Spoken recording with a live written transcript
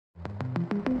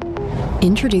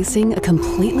Introducing a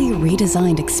completely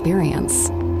redesigned experience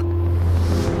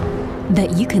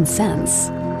that you can sense.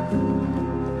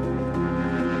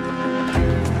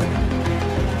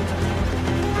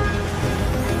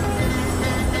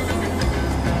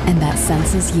 And that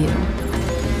senses you.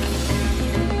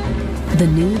 The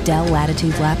new Dell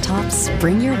Latitude laptops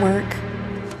bring your work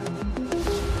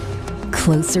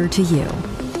closer to you.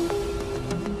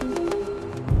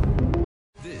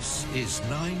 This is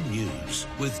 9 News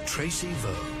with Tracy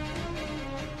Vo.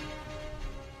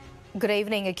 Good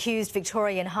evening. Accused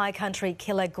Victorian High Country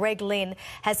killer Greg Lynn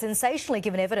has sensationally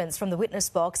given evidence from the witness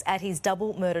box at his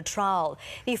double murder trial.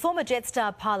 The former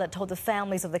Jetstar pilot told the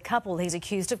families of the couple he's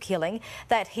accused of killing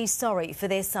that he's sorry for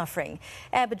their suffering.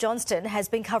 Amber Johnston has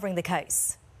been covering the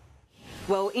case.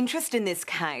 Well, interest in this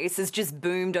case has just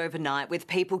boomed overnight, with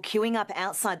people queuing up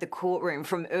outside the courtroom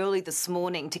from early this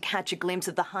morning to catch a glimpse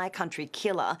of the High Country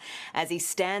killer as he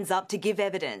stands up to give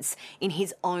evidence in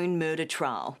his own murder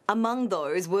trial. Among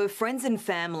those were friends and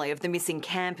family of the missing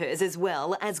campers, as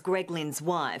well as Greg Lynn's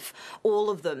wife, all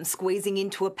of them squeezing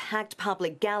into a packed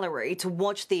public gallery to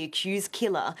watch the accused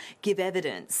killer give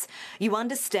evidence. You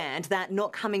understand that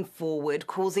not coming forward,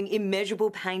 causing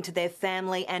immeasurable pain to their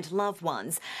family and loved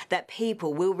ones, that people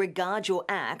will regard your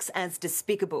acts as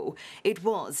despicable. It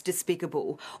was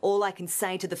despicable. All I can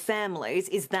say to the families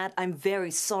is that I'm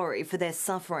very sorry for their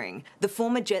suffering. The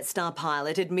former Jetstar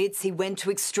pilot admits he went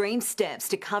to extreme steps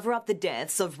to cover up the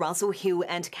deaths of Russell Hill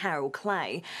and Carol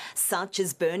Clay, such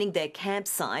as burning their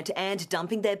campsite and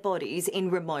dumping their bodies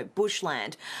in remote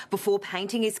bushland, before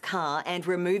painting his car and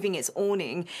removing its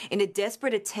awning in a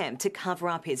desperate attempt to cover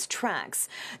up his tracks.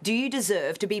 Do you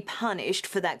deserve to be punished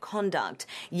for that conduct?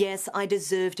 Yes, I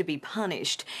deserve to be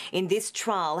punished. In this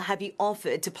trial, have you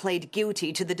offered to plead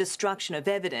guilty to the destruction of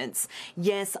evidence?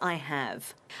 Yes, I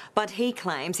have. But he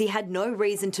claims he had no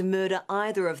reason to murder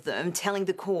either of them, telling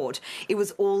the court it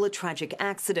was all a tragic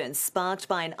accident sparked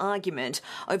by an argument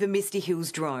over Mr.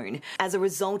 Hill's drone. As a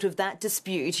result of that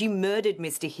dispute, you murdered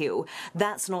Mr. Hill.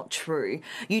 That's not true.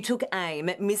 You took aim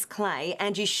at Miss Clay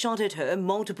and you shot at her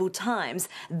multiple times.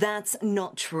 That's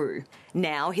not true.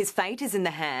 Now his fate is in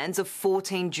the hands of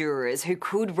 14 jurors who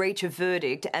could reach a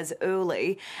verdict as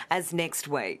early as next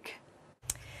week.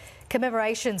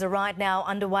 Commemorations are right now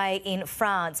underway in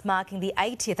France, marking the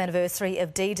 80th anniversary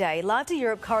of D-Day. Live to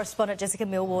Europe correspondent Jessica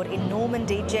Millward in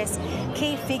Normandy. Jess,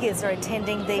 key figures are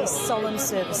attending these solemn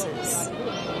services.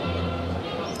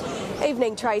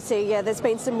 Evening, Tracy. Yeah, there's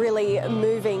been some really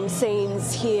moving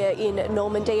scenes here in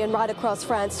Normandy and right across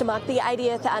France to mark the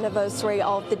 80th anniversary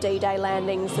of the D-Day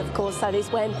landings. Of course, that is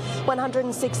when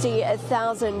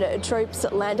 160,000 troops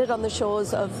landed on the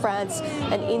shores of France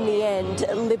and in the end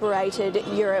liberated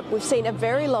Europe. We've seen a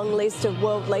very long list of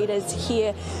world leaders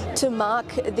here to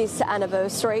mark this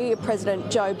anniversary.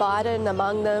 President Joe Biden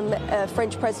among them,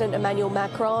 French President Emmanuel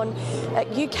Macron,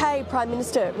 UK Prime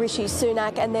Minister Rishi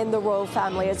Sunak, and then the royal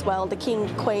family as well. The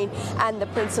King, Queen and the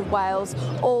Prince of Wales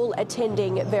all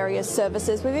attending various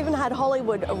services. We've even had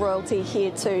Hollywood royalty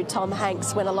here too. Tom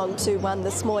Hanks went along to one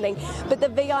this morning. But the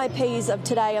VIPs of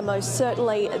today are most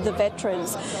certainly the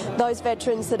veterans. Those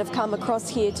veterans that have come across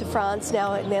here to France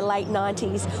now in their late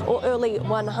 90s or early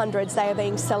 100s. They are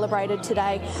being celebrated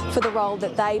today for the role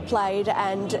that they played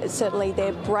and certainly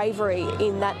their bravery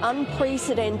in that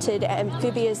unprecedented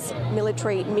amphibious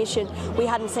military mission. We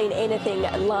hadn't seen anything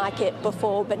like it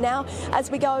before. But now, as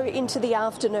we go into the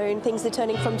afternoon, things are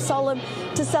turning from solemn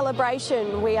to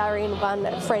celebration. We are in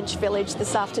one French village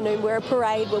this afternoon where a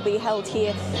parade will be held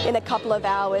here in a couple of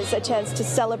hours, a chance to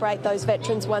celebrate those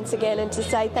veterans once again and to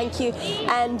say thank you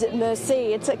and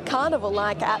merci. It's a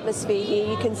carnival-like atmosphere here.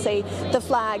 You can see the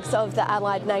flags of the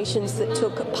Allied nations that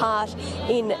took part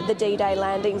in the D-Day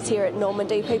landings here at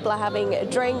Normandy. People are having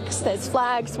drinks, there's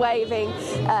flags waving,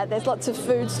 there's lots of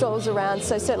food stalls around,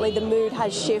 so certainly the mood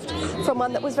has shifted from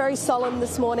one that was very solemn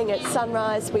this morning. At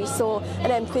sunrise, we saw an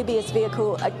amphibious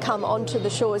vehicle come onto the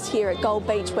shores here at Gold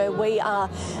Beach where we are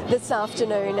this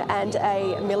afternoon, and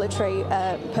a military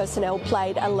personnel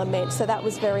played a lament. So that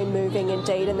was very moving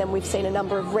indeed. And then we've seen a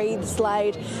number of wreaths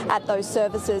laid at those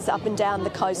services up and down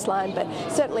the coastline. But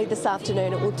certainly this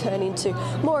afternoon it will turn into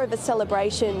more of a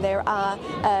celebration. There are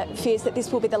fears that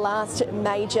this will be the last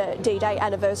major D-Day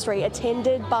anniversary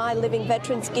attended by living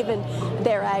veterans given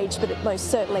their age, but it most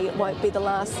certainly won't be the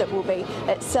last that will be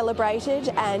celebrated,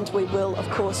 and we will of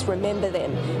course remember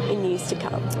them in years to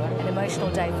come. An emotional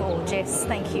day for all. Jess,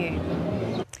 thank you.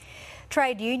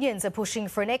 Trade unions are pushing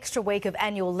for an extra week of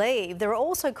annual leave. There are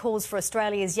also calls for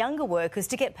Australia's younger workers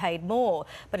to get paid more,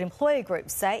 but employer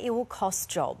groups say it will cost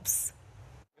jobs.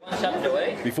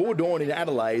 Before dawn in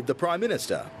Adelaide, the Prime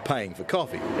Minister paying for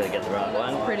coffee. Gotta get the right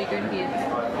one. Pretty good here.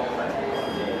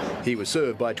 He was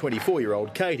served by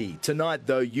 24-year-old Katie. Tonight,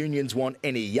 though, unions want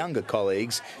any younger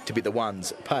colleagues to be the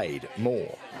ones paid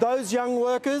more. Those young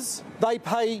workers, they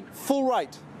pay full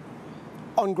rate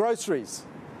on groceries,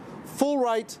 full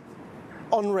rate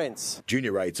on rents.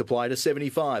 Junior rates apply to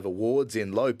 75 awards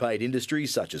in low-paid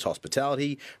industries such as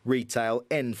hospitality, retail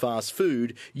and fast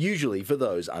food, usually for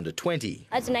those under 20.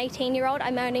 As an 18-year-old,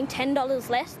 I'm earning $10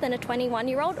 less than a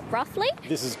 21-year-old, roughly.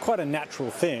 This is quite a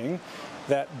natural thing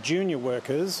that junior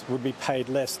workers would be paid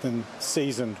less than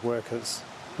seasoned workers.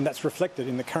 And that's reflected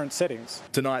in the current settings.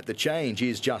 Tonight, the change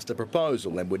is just a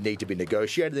proposal and would need to be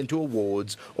negotiated into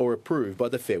awards or approved by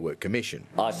the Fair Work Commission.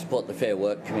 I support the Fair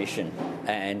Work Commission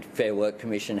and Fair Work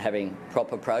Commission having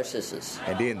proper processes.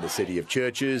 And in the City of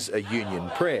Churches, a union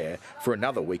prayer for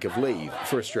another week of leave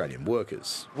for Australian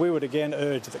workers. We would again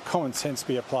urge that common sense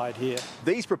be applied here.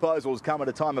 These proposals come at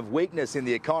a time of weakness in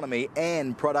the economy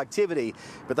and productivity,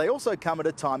 but they also come at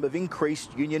a time of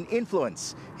increased union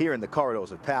influence here in the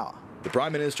corridors of power. The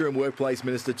Prime Minister and Workplace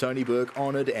Minister Tony Burke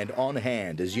honoured and on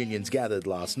hand as unions gathered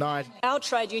last night. Our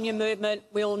trade union movement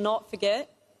will not forget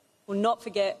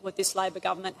what this Labor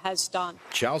government has done.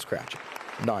 Charles Croucher,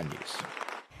 9 News.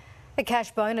 A cash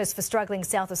bonus for struggling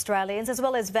South Australians as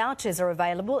well as vouchers are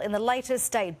available in the latest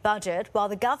state budget, while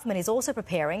the government is also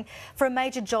preparing for a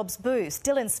major jobs boost.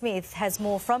 Dylan Smith has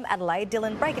more from Adelaide.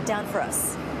 Dylan, break it down for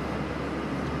us.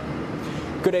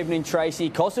 Good evening, Tracy.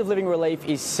 Cost of living relief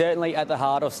is certainly at the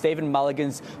heart of Stephen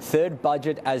Mulligan's third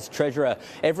budget as Treasurer.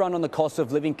 Everyone on the cost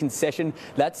of living concession,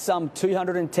 that's some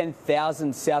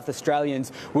 210,000 South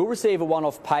Australians, will receive a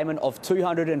one-off payment of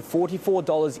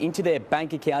 $244 into their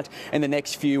bank account in the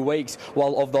next few weeks,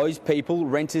 while of those people,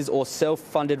 renters or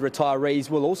self-funded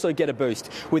retirees will also get a boost,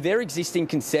 with their existing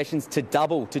concessions to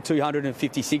double to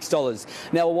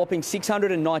 $256. Now, a whopping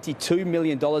 $692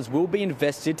 million will be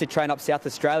invested to train up South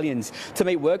Australians to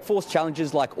meet workforce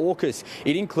challenges like AUKUS.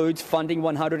 It includes funding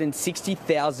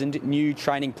 160,000 new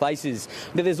training places.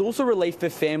 Now, there's also relief for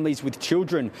families with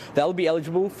children. They'll be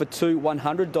eligible for 2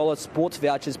 $100 sports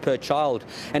vouchers per child.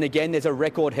 And again, there's a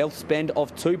record health spend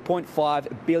of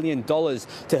 $2.5 billion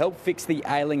to help fix the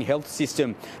ailing health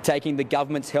system, taking the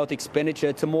government's health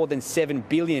expenditure to more than $7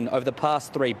 billion over the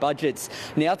past 3 budgets.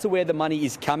 Now to where the money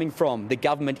is coming from. The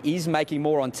government is making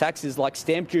more on taxes like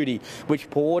stamp duty, which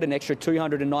poured an extra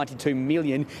 $292 million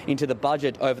into the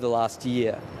budget over the last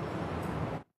year.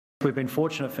 We've been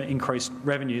fortunate for increased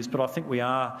revenues, but I think we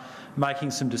are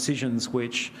making some decisions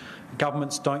which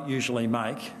governments don't usually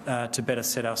make to better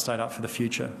set our state up for the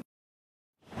future.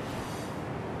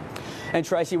 And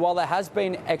Tracy, while there has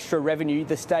been extra revenue,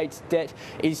 the state's debt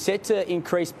is set to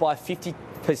increase by 50%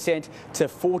 to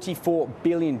 $44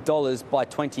 billion by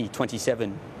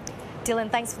 2027.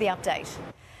 Dylan, thanks for the update.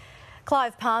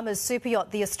 Clive Palmer's super yacht,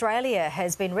 the Australia,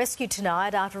 has been rescued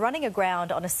tonight after running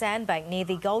aground on a sandbank near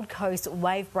the Gold Coast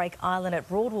Wavebreak Island at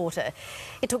Broadwater.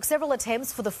 It took several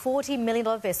attempts for the $40 million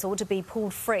vessel to be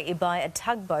pulled free by a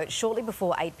tugboat shortly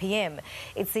before 8 p.m.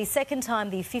 It's the second time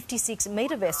the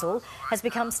 56-metre vessel has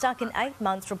become stuck in 8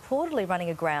 months, reportedly running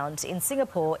aground in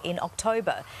Singapore in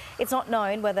October. It's not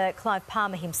known whether Clive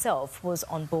Palmer himself was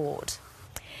on board.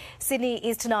 Sydney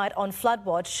is tonight on flood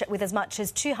watch with as much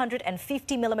as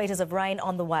 250 millimetres of rain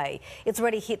on the way. It's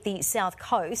already hit the south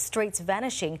coast, streets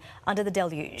vanishing under the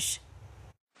deluge.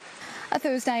 A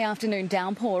Thursday afternoon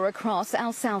downpour across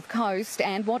our south coast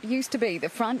and what used to be the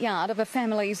front yard of a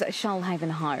family's Shoalhaven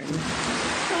home.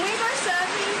 Can we go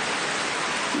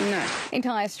surfing? No.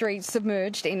 Entire streets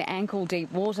submerged in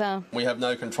ankle-deep water. We have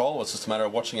no control. It's just a matter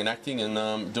of watching and acting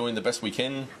and doing the best we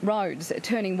can. Roads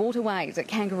turning waterways at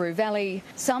Kangaroo Valley.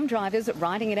 Some drivers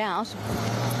riding it out,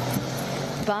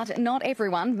 but not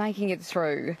everyone making it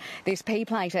through. This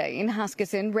pea-plater in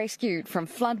Huskisson rescued from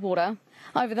floodwater.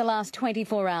 Over the last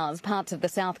 24 hours, parts of the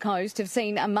south coast have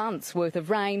seen a month's worth of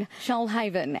rain.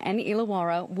 Shoalhaven and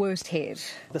Illawarra worst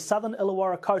hit. The southern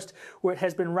Illawarra coast, where it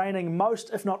has been raining most,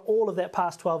 if not all, of that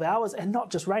past 12 hours, and not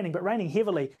just raining, but raining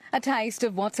heavily. A taste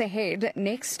of what's ahead.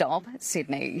 Next stop,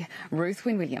 Sydney. Ruth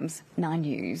Wynne-Williams, 9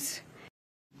 News.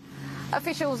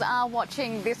 Officials are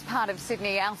watching this part of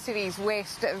Sydney, our city's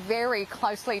west, very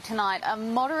closely tonight. A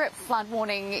moderate flood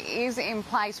warning is in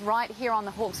place right here on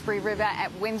the Hawkesbury River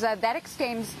at Windsor. That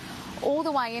extends all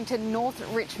the way into North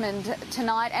Richmond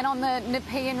tonight, and on the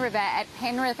Nepean River at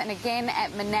Penrith and again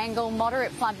at Menangle.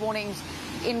 Moderate flood warnings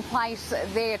in place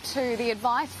there too. The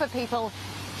advice for people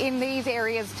in these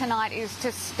areas tonight is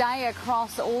to stay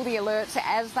across all the alerts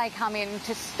as they come in,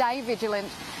 to stay vigilant.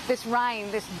 This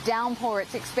rain, this downpour,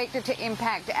 it's expected to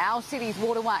impact our city's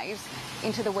waterways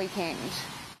into the weekend.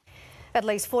 At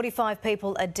least 45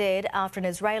 people are dead after an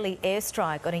Israeli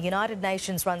airstrike on a United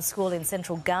Nations-run school in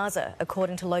central Gaza,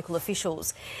 according to local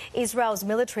officials. Israel's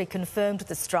military confirmed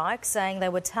the strike, saying they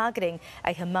were targeting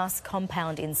a Hamas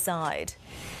compound inside.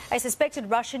 A suspected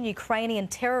Russian-Ukrainian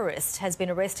terrorist has been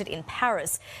arrested in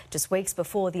Paris just weeks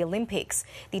before the Olympics.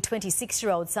 The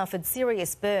 26-year-old suffered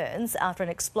serious burns after an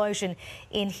explosion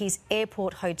in his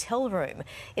airport hotel room.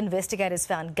 Investigators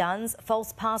found guns,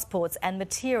 false passports and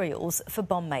materials for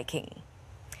bomb-making.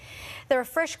 There are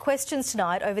fresh questions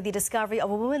tonight over the discovery of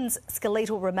a woman's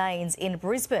skeletal remains in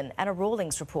Brisbane. Anna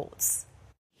Rawlings reports.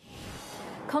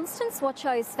 Constance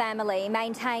Wacho's family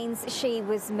maintains she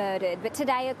was murdered, but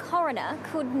today a coroner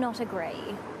could not agree.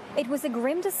 It was a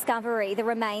grim discovery, the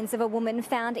remains of a woman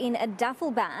found in a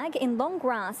duffel bag in long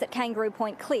grass at Kangaroo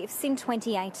Point Cliffs in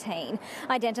 2018.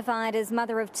 Identified as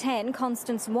mother of 10,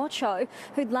 Constance Wacho,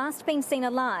 who'd last been seen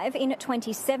alive in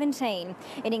 2017.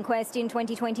 In inquest in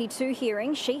 2022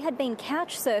 hearing, she had been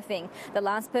couch surfing. The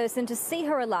last person to see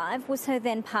her alive was her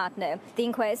then partner. The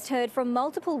inquest heard from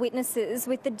multiple witnesses,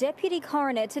 with the deputy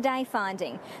coroner today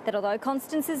finding that although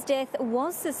Constance's death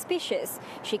was suspicious,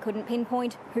 she couldn't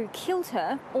pinpoint who killed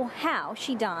her or how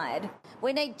she died.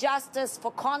 We need justice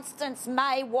for Constance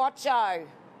May Wacho.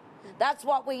 That's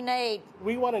what we need.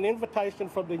 We want an invitation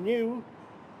from the new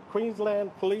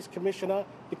Queensland Police Commissioner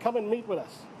to come and meet with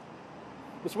us,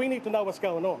 because we need to know what's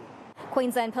going on.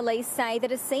 Queensland Police say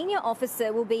that a senior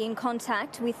officer will be in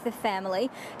contact with the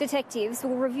family. Detectives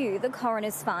will review the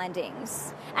coroner's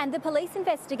findings. And the police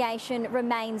investigation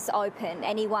remains open.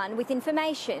 Anyone with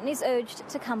information is urged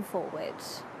to come forward.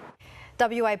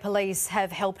 WA police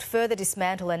have helped further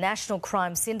dismantle a national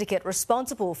crime syndicate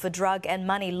responsible for drug and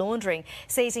money laundering,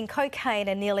 seizing cocaine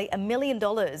and nearly $1 million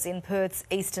in Perth's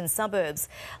eastern suburbs.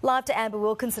 Live to Amber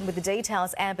Wilkinson with the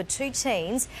details. Amber, 2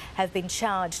 teens have been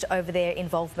charged over their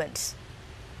involvement.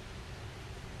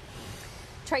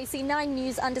 Tracy, 9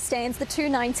 News understands the 2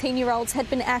 19-year-olds had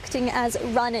been acting as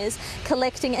runners,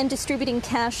 collecting and distributing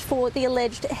cash for the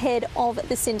alleged head of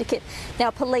the syndicate.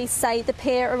 Now, police say the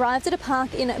pair arrived at a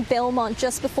park in Belmont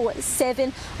just before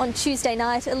 7 on Tuesday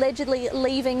night, allegedly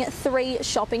leaving 3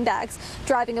 shopping bags.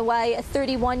 Driving away, a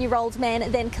 31-year-old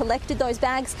man then collected those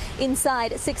bags.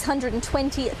 Inside,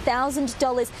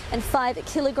 $620,000 and 5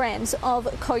 kilograms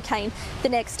of cocaine. The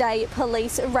next day,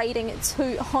 police raiding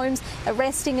 2 homes,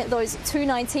 arresting those 2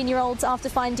 19-year-olds after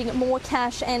finding more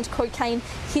cash and cocaine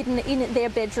hidden in their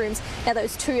bedrooms. Now,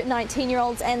 those 2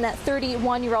 19-year-olds and that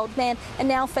 31-year-old man are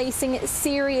now facing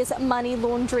serious money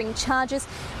laundering charges.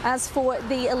 As for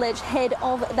the alleged head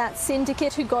of that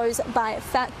syndicate, who goes by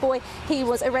Fat Boy, he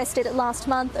was arrested last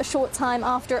month, a short time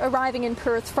after arriving in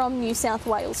Perth from New South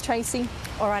Wales. Tracy.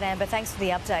 All right, Amber, thanks for the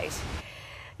update.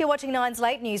 You're watching 9's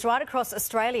Late News. Right across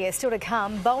Australia, still to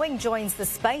come, Boeing joins the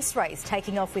space race,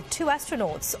 taking off with 2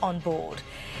 astronauts on board.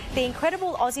 The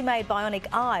incredible Aussie-made bionic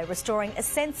eye restoring a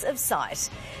sense of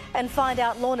sight. And find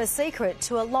out Lorna's secret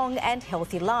to a long and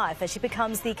healthy life as she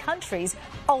becomes the country's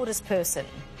oldest person.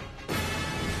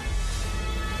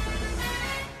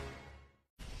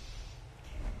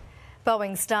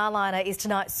 Boeing's Starliner is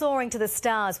tonight soaring to the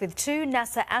stars with 2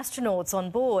 NASA astronauts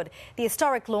on board. The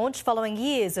historic launch following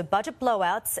years of budget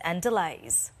blowouts and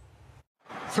delays.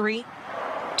 3,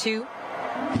 2,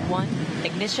 1,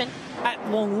 ignition. At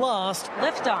long last,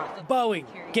 liftoff. Boeing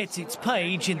gets its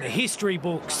page in the history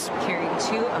books. Carrying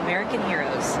 2 American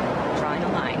heroes, drawing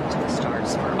a line to the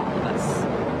stars for all of us.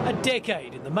 A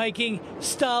decade in the making,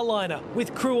 Starliner,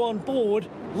 with crew on board,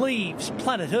 leaves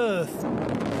planet Earth.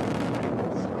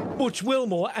 Butch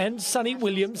Wilmore and Sonny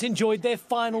Williams enjoyed their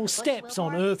final steps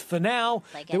on Earth for now.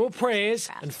 There were prayers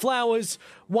and flowers,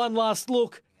 one last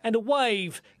look and a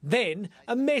wave, then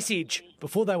a message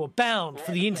before they were bound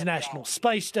for the International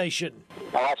Space Station.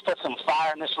 Now let's put some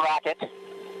fire in this rocket and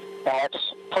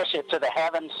let's push it to the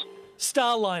heavens.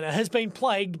 Starliner has been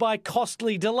plagued by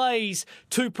costly delays.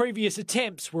 2 previous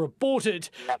attempts were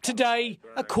aborted. Today,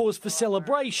 a cause for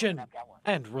celebration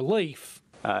and relief.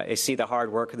 I see the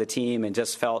hard work of the team and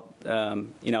just felt,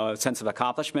 a sense of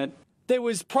accomplishment. There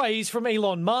was praise from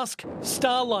Elon Musk.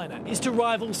 Starliner is to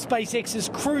rival SpaceX's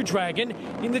Crew Dragon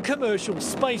in the commercial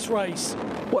space race.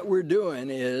 What we're doing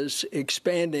is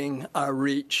expanding our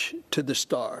reach to the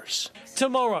stars.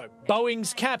 Tomorrow,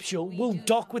 Boeing's capsule will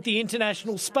dock with the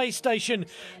International Space Station.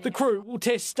 The crew will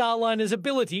test Starliner's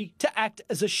ability to act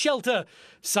as a shelter.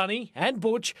 Sonny and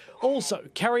Butch also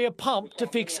carry a pump to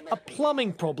fix a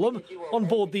plumbing problem on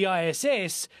board the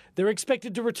ISS. They're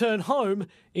expected to return home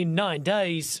in 9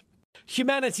 days.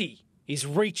 Humanity is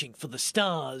reaching for the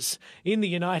stars. In the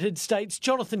United States,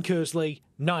 Jonathan Kersley,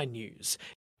 9 News.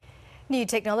 New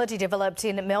technology developed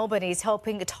in Melbourne is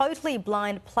helping totally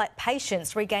blind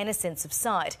patients regain a sense of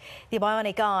sight. The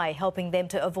bionic eye helping them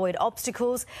to avoid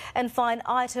obstacles and find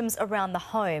items around the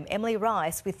home. Emily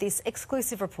Rice with this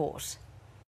exclusive report.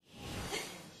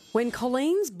 When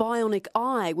Colleen's bionic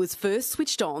eye was first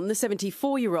switched on, the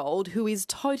 74-year-old, who is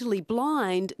totally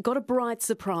blind, got a bright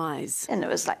surprise. And it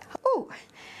was like, oh,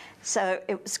 so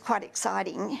it was quite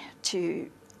exciting to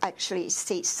actually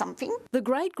see something. The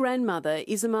great-grandmother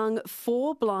is among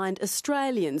 4 blind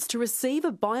Australians to receive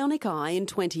a bionic eye in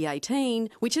 2018,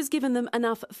 which has given them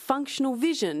enough functional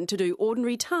vision to do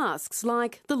ordinary tasks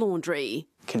like the laundry.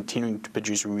 Continuing to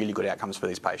produce really good outcomes for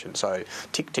these patients. So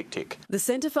tick, tick, tick. The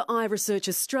Centre for Eye Research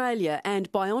Australia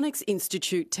and Bionics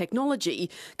Institute Technology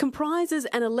comprises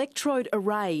an electrode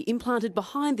array implanted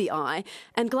behind the eye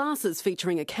and glasses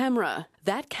featuring a camera.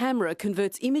 That camera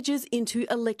converts images into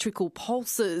electrical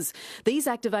pulses. These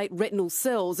activate retinal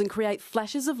cells and create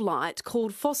flashes of light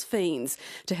called phosphenes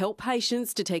to help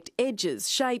patients detect edges,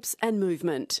 shapes and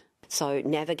movement. So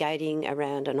navigating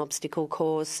around an obstacle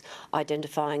course,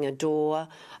 identifying a door,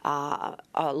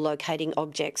 locating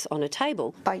objects on a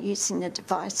table. By using the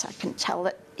device, I can tell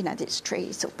that, there's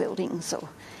trees or buildings or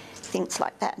things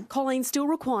like that. Colleen still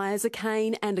requires a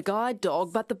cane and a guide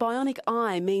dog, but the bionic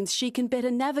eye means she can better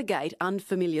navigate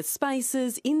unfamiliar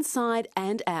spaces inside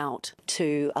and out.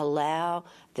 To allow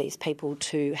these people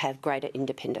to have greater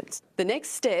independence. The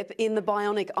next step in the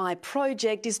Bionic Eye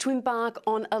project is to embark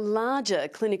on a larger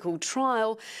clinical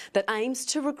trial that aims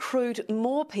to recruit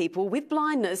more people with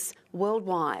blindness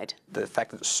worldwide. The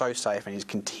fact that it's so safe and is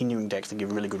continuing to actually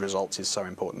give really good results is so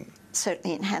important.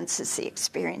 Certainly enhances the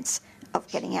experience of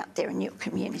getting out there in your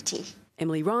community.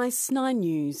 Emily Rice, 9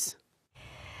 News.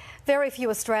 Very few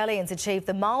Australians achieved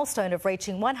the milestone of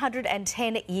reaching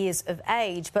 110 years of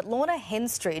age, but Lorna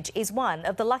Henstridge is one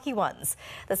of the lucky ones.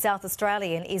 The South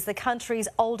Australian is the country's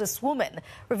oldest woman,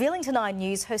 revealing to 9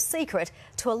 News her secret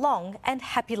to a long and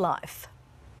happy life.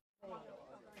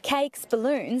 Cakes,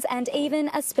 balloons and even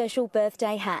a special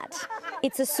birthday hat.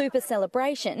 It's a super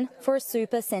celebration for a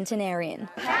super centenarian.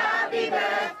 Happy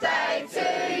birthday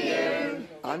to you.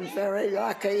 I'm very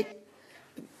lucky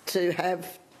to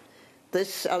have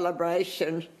this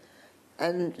celebration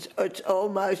and it's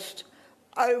almost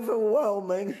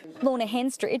overwhelming. Lorna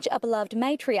Henstridge, a beloved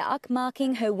matriarch,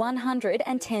 marking her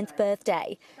 110th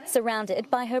birthday, surrounded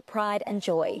by her pride and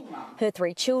joy. Her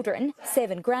 3 children,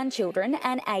 7 grandchildren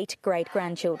and 8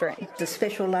 great-grandchildren. A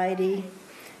special lady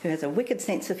who has a wicked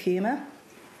sense of humour,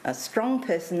 a strong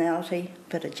personality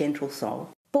but a gentle soul.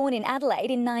 Born in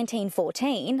Adelaide in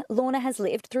 1914, Lorna has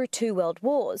lived through 2 world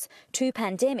wars, 2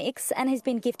 pandemics and has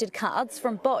been gifted cards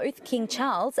from both King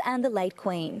Charles and the late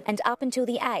Queen. And up until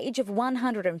the age of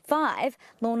 105,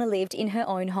 Lorna lived in her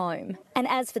own home. And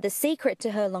as for the secret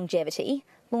to her longevity,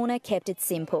 Lorna kept it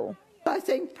simple. I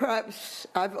think perhaps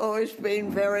I've always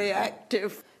been very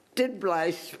active, did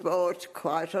play sport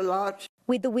quite a lot.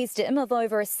 With the wisdom of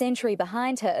over a century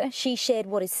behind her, she shared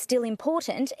what is still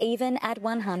important even at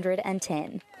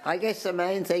 110. I guess the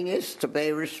main thing is to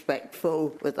be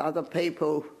respectful with other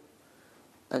people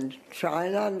and try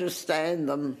and understand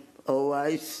them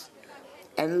always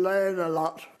and learn a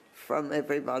lot from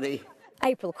everybody.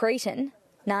 April Cretan,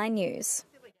 9 News.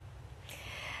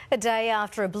 A day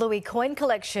after a Bluey coin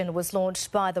collection was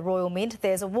launched by the Royal Mint,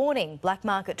 there's a warning. Black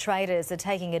market traders are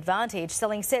taking advantage,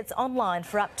 selling sets online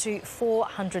for up to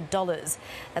 $400.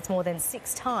 That's more than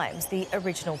 6 times the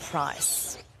original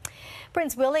price.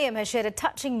 Prince William has shared a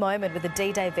touching moment with a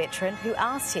D-Day veteran who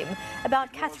asked him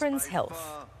about Catherine's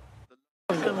health.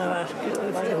 I was going to ask you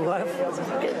if your wife was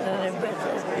getting any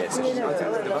better. Yes,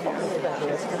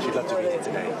 she'd love to be here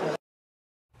today.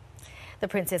 The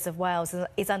Princess of Wales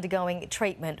is undergoing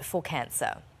treatment for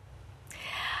cancer.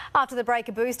 After the break,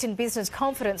 a boost in business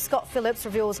confidence, Scott Phillips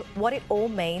reveals what it all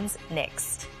means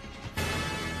next.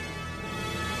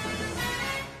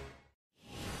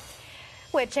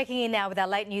 We're checking in now with our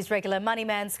late news regular money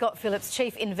man, Scott Phillips,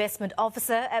 Chief Investment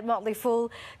Officer at Motley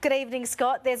Fool. Good evening,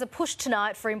 Scott. There's a push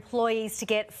tonight for employees to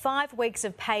get 5 weeks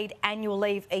of paid annual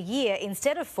leave a year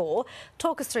instead of 4.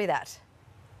 Talk us through that.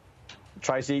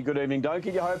 Tracy, good evening. Don't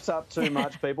get your hopes up too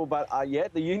much, people, but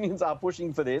the unions are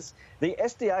pushing for this. The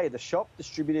SDA, the Shop,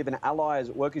 Distributive and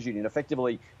Allies Workers Union,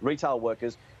 effectively retail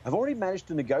workers, have already managed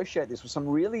to negotiate this with some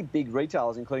really big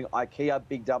retailers, including IKEA,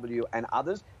 Big W and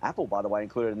others. Apple, by the way,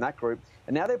 included in that group.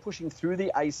 And now they're pushing through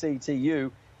the ACTU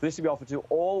for this to be offered to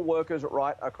all workers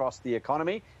right across the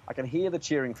economy. I can hear the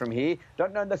cheering from here.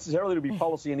 Don't know necessarily to be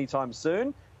policy anytime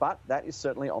soon, but that is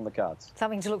certainly on the cards.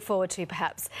 Something to look forward to,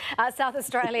 perhaps. South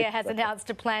Australia has announced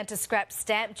a plan to scrap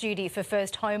stamp duty for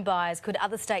first home buyers. Could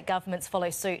other state governments follow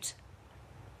suit?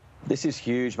 This is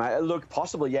huge, mate. Look,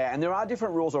 possibly, yeah. And there are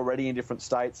different rules already in different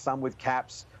states, some with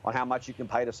caps on how much you can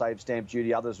pay to save stamp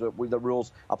duty, others with the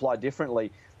rules apply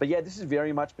differently. But yeah, this is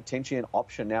very much potentially an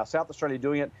option. Now, South Australia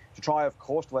doing it to try, of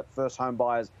course, to let first home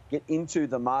buyers get into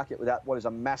the market without what is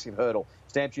a massive hurdle.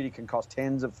 Stamp duty can cost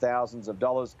tens of thousands of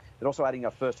dollars. They're also adding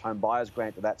a first home buyers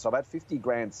grant to that, so about 50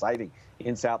 grand saving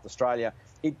in South Australia.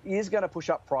 It is going to push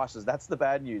up prices. That's the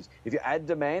bad news. If you add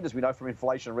demand, as we know from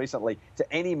inflation recently,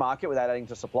 to any market without adding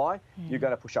to supply, you're going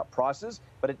to push up prices.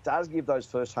 But it does give those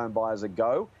first home buyers a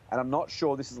go. And I'm not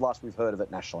sure this is the last we've heard of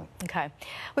it nationally. OK.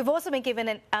 We've also been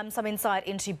given some insight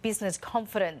into business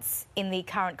confidence in the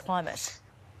current climate.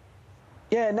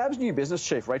 Yeah, NAB's new business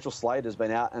chief, Rachel Slade, has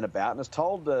been out and about and has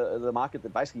told the market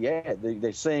that basically, yeah,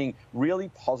 they're seeing really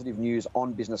positive news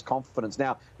on business confidence.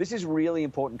 Now, this is really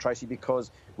important, Tracy,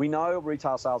 because we know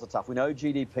retail sales are tough. We know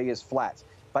GDP is flat.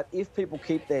 But if people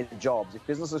keep their jobs, if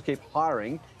businesses keep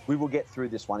hiring, we will get through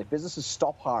this one. If businesses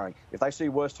stop hiring, if they see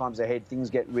worse times ahead, things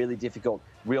get really difficult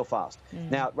real fast.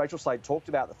 Now, Rachel Slade talked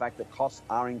about the fact that costs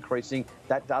are increasing.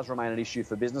 That does remain an issue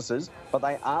for businesses, but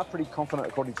they are pretty confident,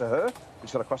 according to her. We've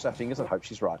just got to cross our fingers and hope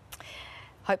she's right.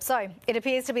 Hope so. It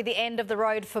appears to be the end of the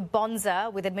road for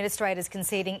Bonza, with administrators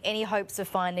conceding any hopes of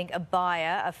finding a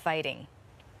buyer are fading.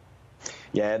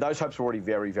 Yeah, those hopes were already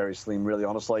very, very slim, really,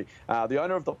 honestly. The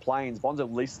owner of the planes, Bonza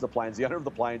leases the planes, the owner of the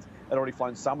planes had already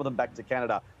flown some of them back to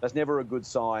Canada. That's never a good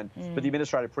sign. But the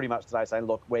administrator pretty much today saying,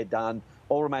 look, we're done.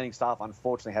 All remaining staff,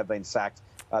 unfortunately, have been sacked.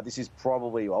 This is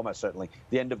probably, almost certainly,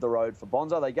 the end of the road for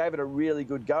Bonza. They gave it a really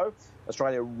good go.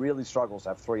 Australia really struggles to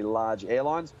have three large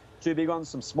airlines. Two big ones,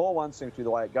 some small ones, seems to be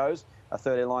the way it goes. A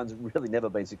third airline's really never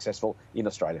been successful in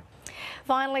Australia.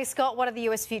 Finally, Scott, what are the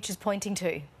US futures pointing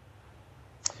to?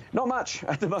 Not much.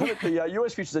 At the moment, the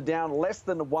US futures are down less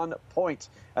than 1 point,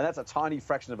 and that's a tiny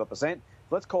fraction of a percent.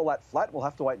 Let's call that flat. We'll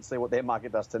have to wait and see what their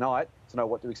market does tonight to know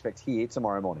what to expect here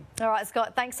tomorrow morning. All right,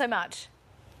 Scott, thanks so much.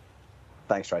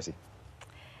 Thanks, Tracy.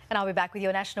 And I'll be back with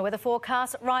your national weather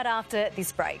forecast right after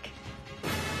this break.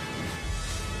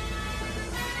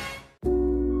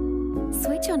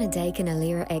 Switch on a Daikin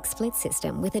Alira X split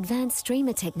system with advanced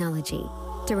streamer technology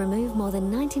to remove more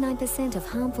than 99% of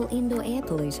harmful indoor air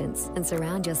pollutants and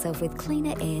surround yourself with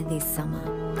cleaner air this summer.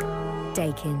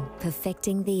 Daikin,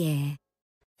 perfecting the air.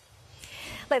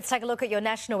 Let's take a look at your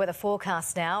national weather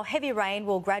forecast now. Heavy rain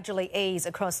will gradually ease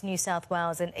across New South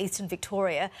Wales and eastern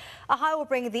Victoria. A high will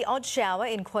bring the odd shower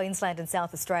in Queensland and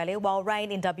South Australia, while rain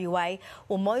in WA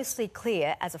will mostly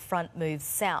clear as a front moves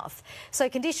south. So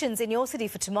conditions in your city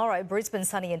for tomorrow: Brisbane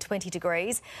sunny and 20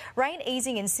 degrees. Rain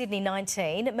easing in Sydney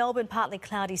 19, Melbourne partly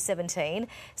cloudy 17.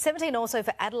 17 also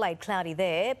for Adelaide, cloudy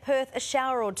there. Perth a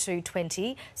shower or two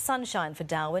 20. Sunshine for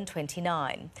Darwin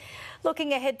 29.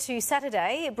 Looking ahead to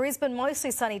Saturday, Brisbane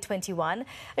mostly sunny 21,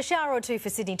 a shower or two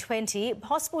for Sydney 20,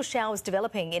 possible showers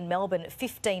developing in Melbourne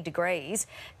 15 degrees,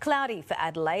 cloudy for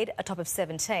Adelaide, a top of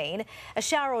 17, a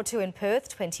shower or two in Perth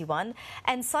 21,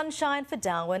 and sunshine for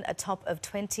Darwin, a top of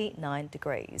 29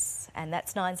 degrees. And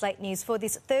that's Nine's late news for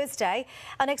this Thursday.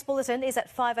 Our next bulletin is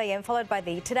at 5 a.m, followed by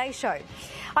the Today Show.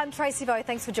 I'm Tracy Vo.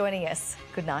 Thanks for joining us.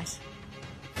 Good night.